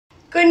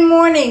Good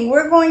morning.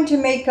 We're going to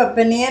make a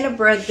banana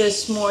bread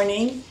this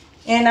morning,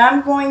 and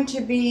I'm going to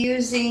be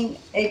using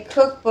a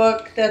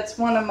cookbook that's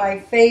one of my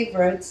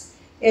favorites.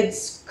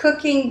 It's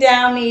Cooking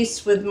Down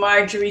East with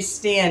Marjorie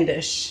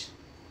Standish,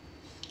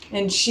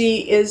 and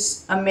she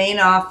is a main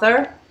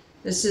author.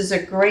 This is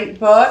a great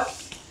book,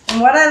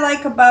 and what I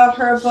like about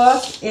her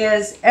book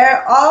is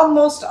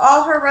almost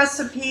all her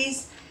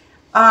recipes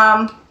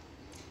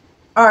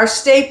are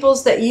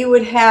staples that you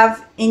would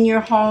have in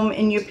your home,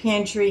 in your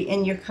pantry,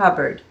 in your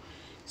cupboard.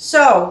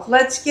 So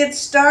let's get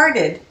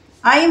started.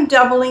 I am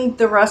doubling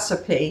the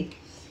recipe.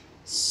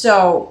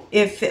 So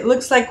if it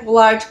looks like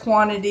large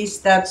quantities,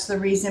 that's the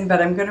reason,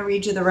 but I'm going to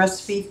read you the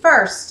recipe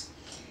first.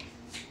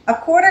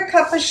 1/4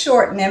 cup of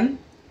shortening,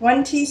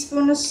 1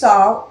 teaspoon of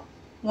salt,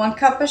 1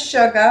 cup of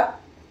sugar,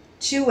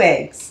 2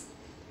 eggs,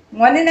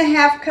 1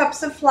 1/2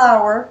 cups of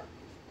flour,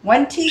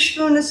 1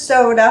 teaspoon of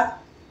soda,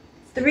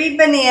 3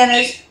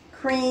 bananas,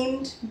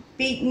 creamed,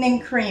 beaten,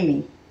 and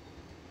creamy.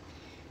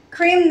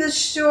 Cream the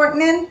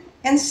shortening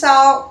and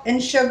salt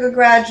and sugar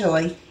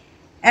gradually.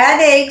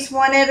 Add eggs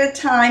one at a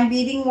time,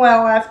 beating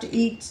well after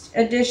each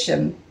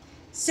addition.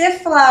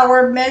 Sift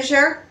flour,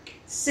 measure,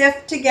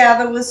 sift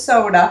together with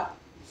soda.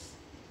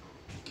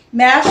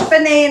 Mash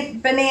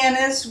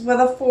bananas with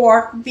a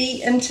fork,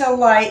 beat until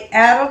light.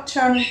 Add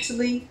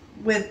alternately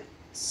with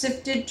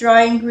sifted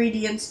dry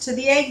ingredients to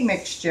the egg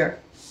mixture.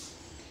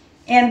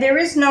 And there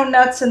is no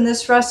nuts in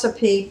this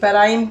recipe, but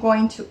I am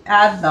going to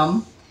add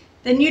them.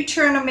 Then you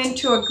turn them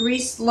into a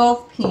greased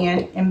loaf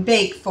pan and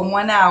bake for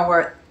 1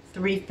 hour at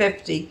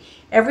 350.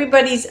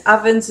 Everybody's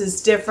ovens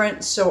is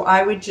different, so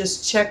I would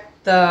just check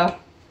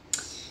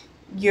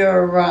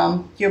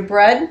your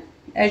bread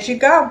as you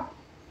go.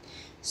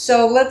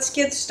 So let's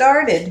get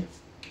started.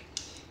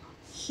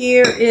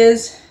 Here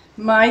is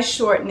my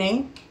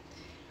shortening.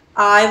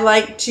 I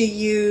like to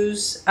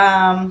use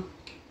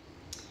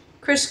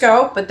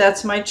Crisco, but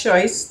that's my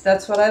choice.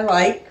 That's what I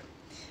like.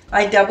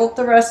 I doubled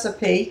the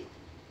recipe.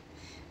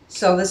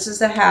 So this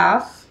is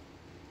 1/2.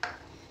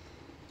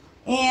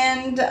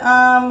 And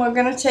we're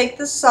going to take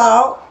the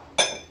salt,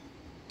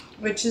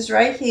 which is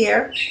right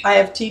here. I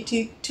have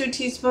 2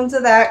 teaspoons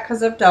of that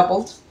because I've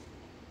doubled.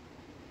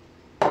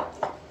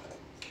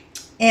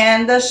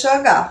 And the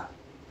sugar.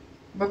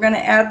 We're going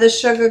to add the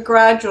sugar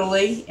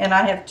gradually, and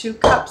I have 2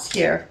 cups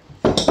here.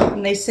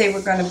 And they say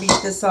we're going to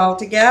beat this all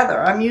together.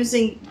 I'm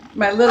using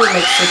my little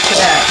mixer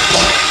today.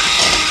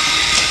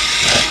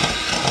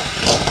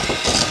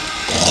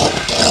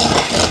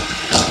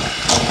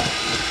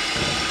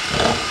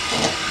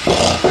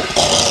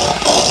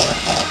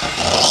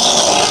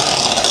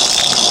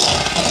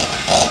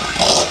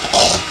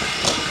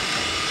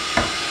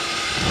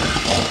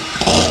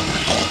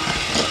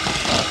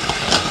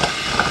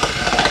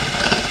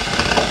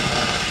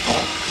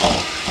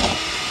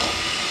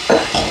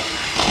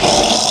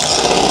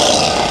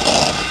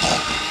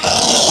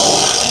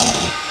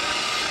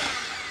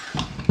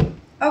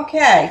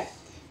 Okay,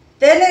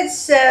 then it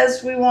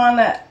says we want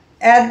to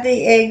add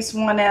the eggs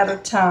one at a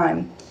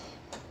time.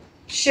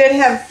 Should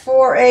have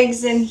 4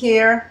 eggs in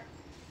here,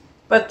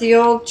 but the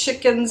old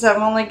chickens, I've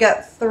only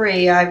got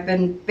 3. I've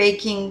been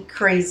baking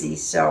crazy,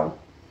 so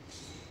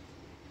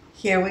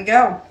here we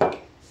go.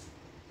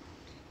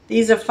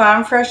 These are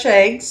farm fresh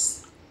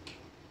eggs,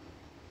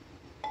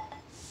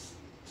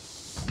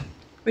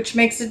 which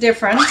makes a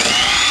difference,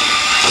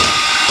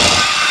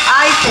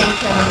 I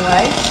think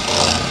anyway.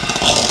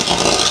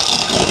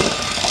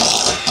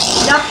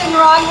 Nothing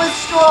wrong with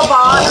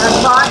store-bought.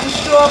 I've bought and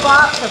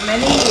store-bought for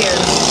many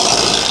years.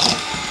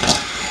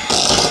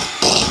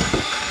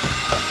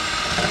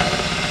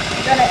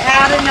 I'm going to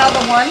add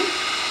another one.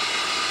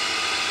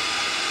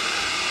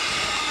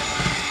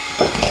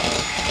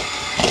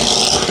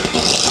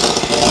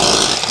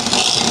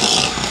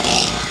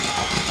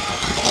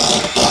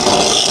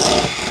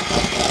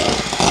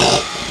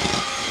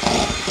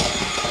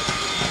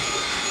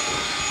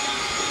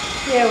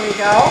 Here we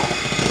go.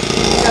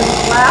 There's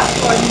the last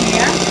one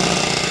here.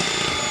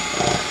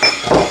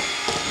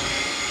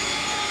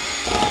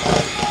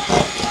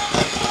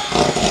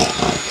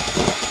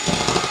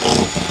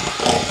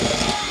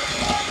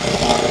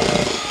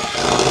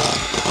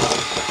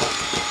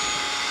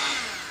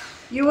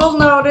 You will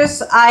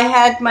notice I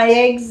had my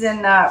eggs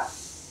in a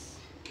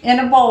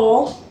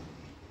bowl,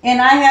 and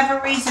I have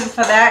a reason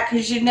for that,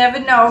 because you never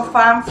know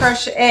farm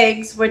fresh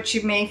eggs what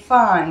you may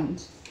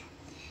find.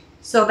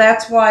 So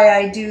that's why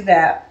I do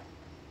that.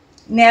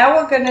 Now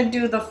we're going to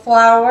do the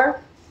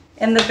flour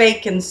and the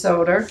baking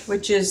soda,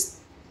 which is,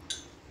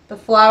 the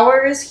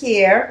flour is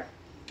here.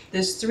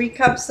 There's 3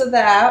 cups of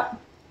that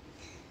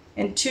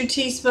and 2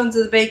 teaspoons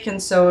of the baking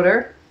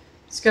soda.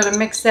 Just going to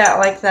mix that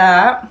like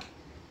that.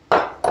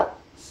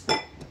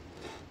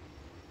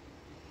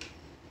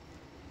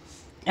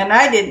 And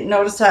I didn't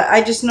notice,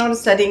 I just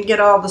noticed I didn't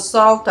get all the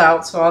salt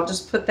out, so I'll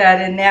just put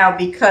that in now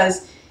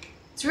because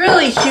it's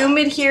really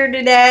humid here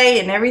today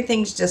and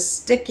everything's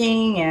just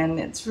sticking, and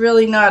it's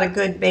really not a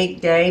good bake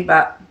day,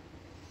 but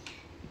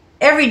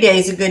every day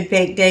is a good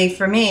bake day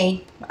for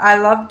me. I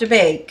love to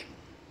bake.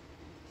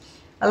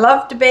 I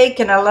love to bake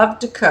and I love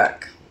to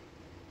cook.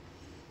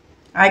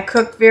 I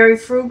cook very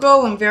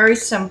frugal and very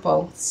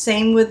simple.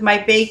 Same with my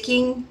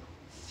baking.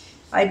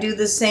 I do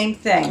the same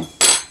thing.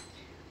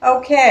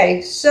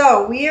 Okay,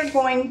 so we are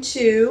going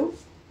to,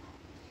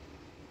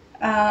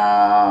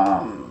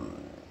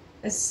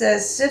 it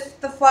says sift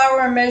the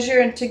flour and measure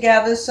and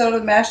together, so to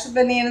mash the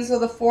bananas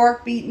with a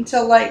fork, beat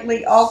until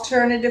lightly.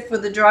 Alternative for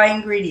the dry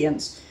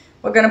ingredients.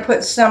 We're going to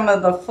put some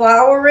of the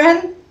flour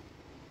in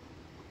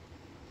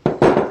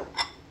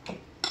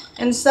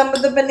and some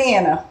of the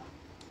banana.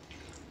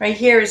 Right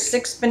here is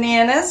 6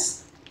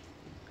 bananas.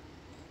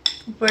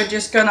 We're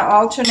just going to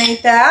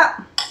alternate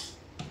that.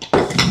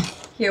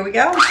 Here we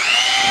go.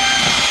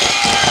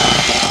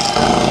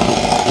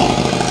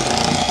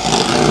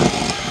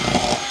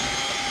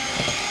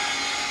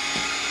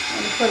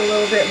 Put a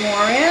little bit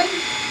more in.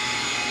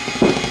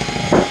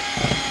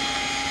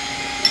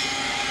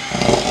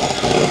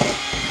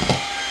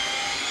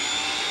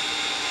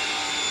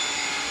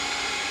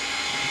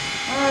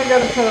 I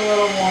gotta put a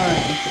little more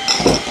in.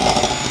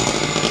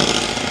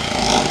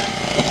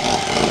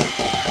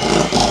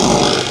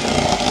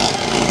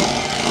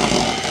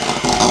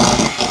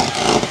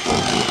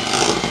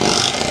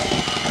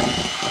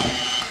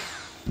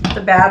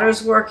 The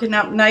batter's working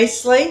up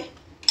nicely.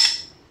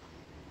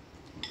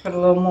 Put a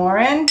little more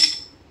in.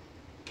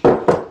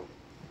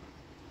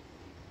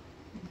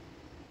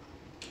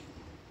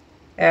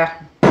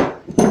 Yeah.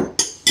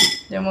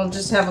 Then we'll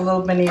just have a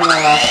little banana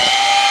left.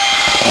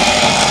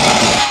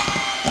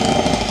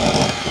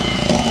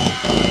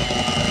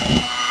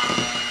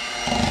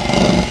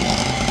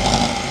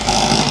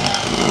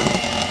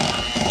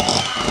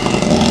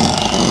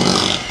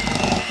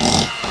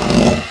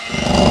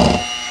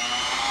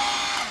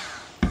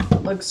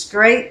 Looks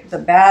great. The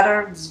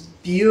batter is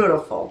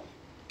beautiful.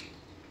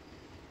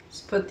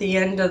 Just put the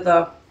end of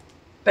the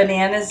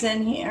bananas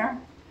in here.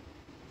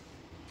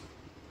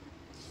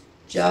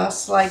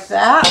 Just like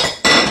that.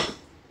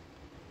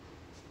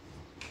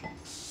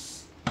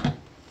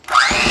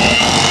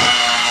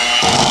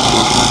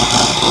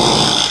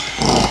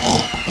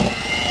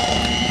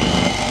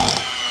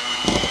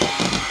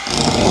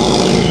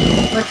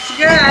 Looks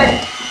good.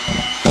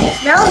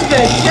 Smells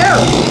good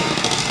too.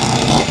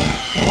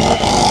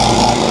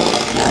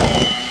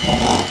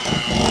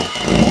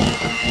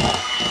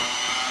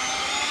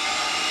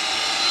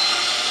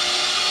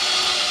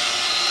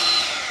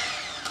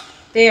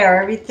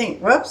 There, everything,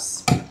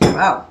 whoops,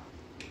 wow.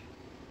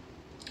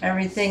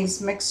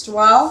 Everything's mixed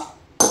well.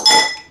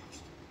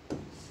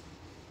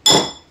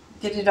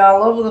 Get it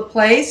all over the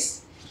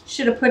place.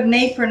 Should have put an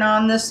apron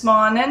on this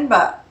morning,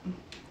 but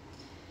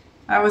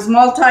I was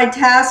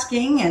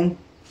multitasking and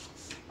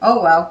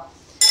oh well.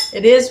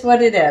 It is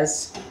what it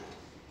is.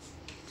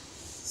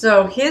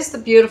 So here's the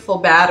beautiful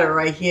batter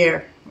right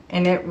here,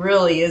 and it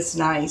really is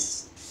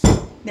nice.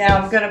 Now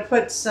I'm going to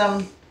put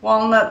some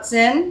walnuts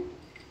in.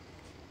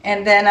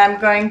 And then I'm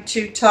going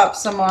to top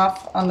some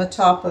off on the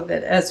top of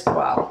it as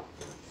well.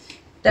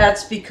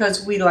 That's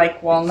because we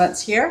like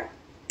walnuts here.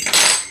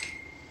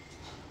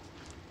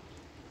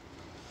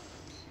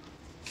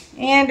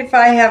 And if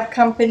I have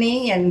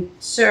company and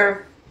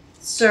serve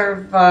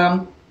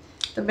the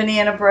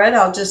banana bread,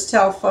 I'll just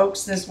tell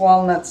folks there's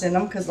walnuts in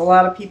them because a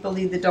lot of people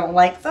either don't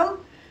like them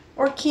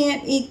or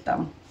can't eat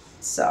them.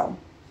 So,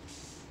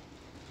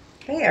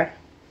 there.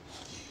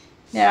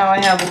 Now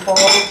I have a bowl,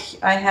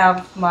 I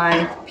have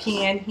my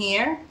pan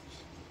here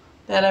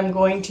that I'm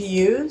going to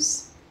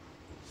use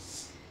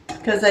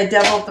because I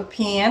doubled the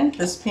pan.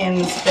 This pan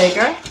is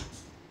bigger. I'm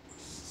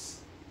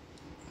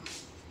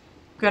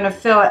going to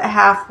fill it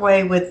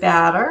halfway with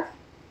batter.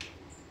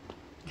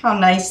 Look how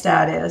nice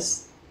that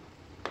is.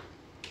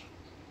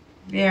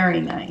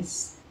 Very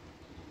nice.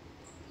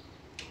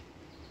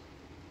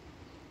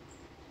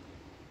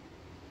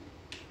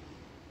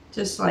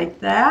 Just like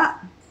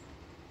that.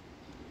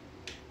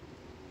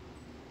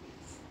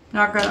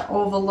 Not going to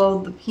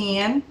overload the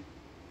pan.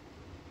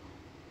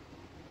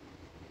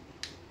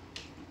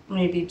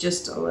 Maybe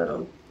just a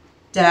little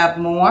dab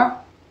more.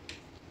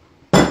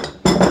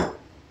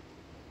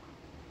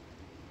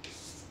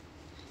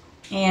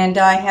 And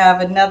I have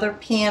another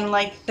pan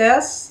like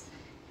this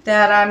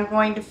that I'm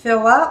going to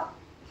fill up.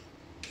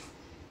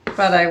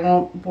 But I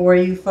won't bore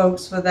you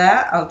folks with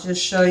that. I'll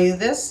just show you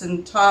this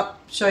and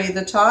show you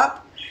the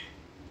top.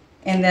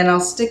 And then I'll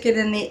stick it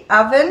in the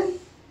oven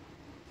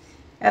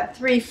at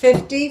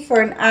 350 for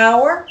an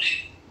hour.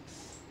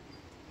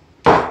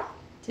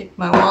 Take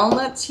my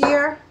walnuts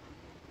here.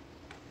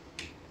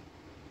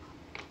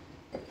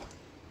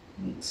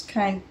 Just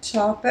kind of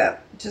top it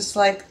just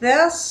like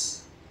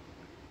this.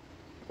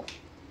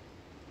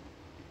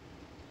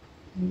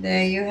 And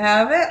there you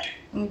have it.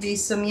 And be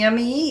some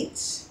yummy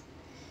eats.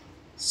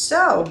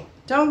 So,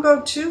 don't go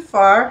too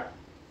far.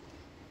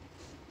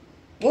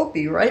 We'll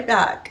be right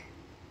back.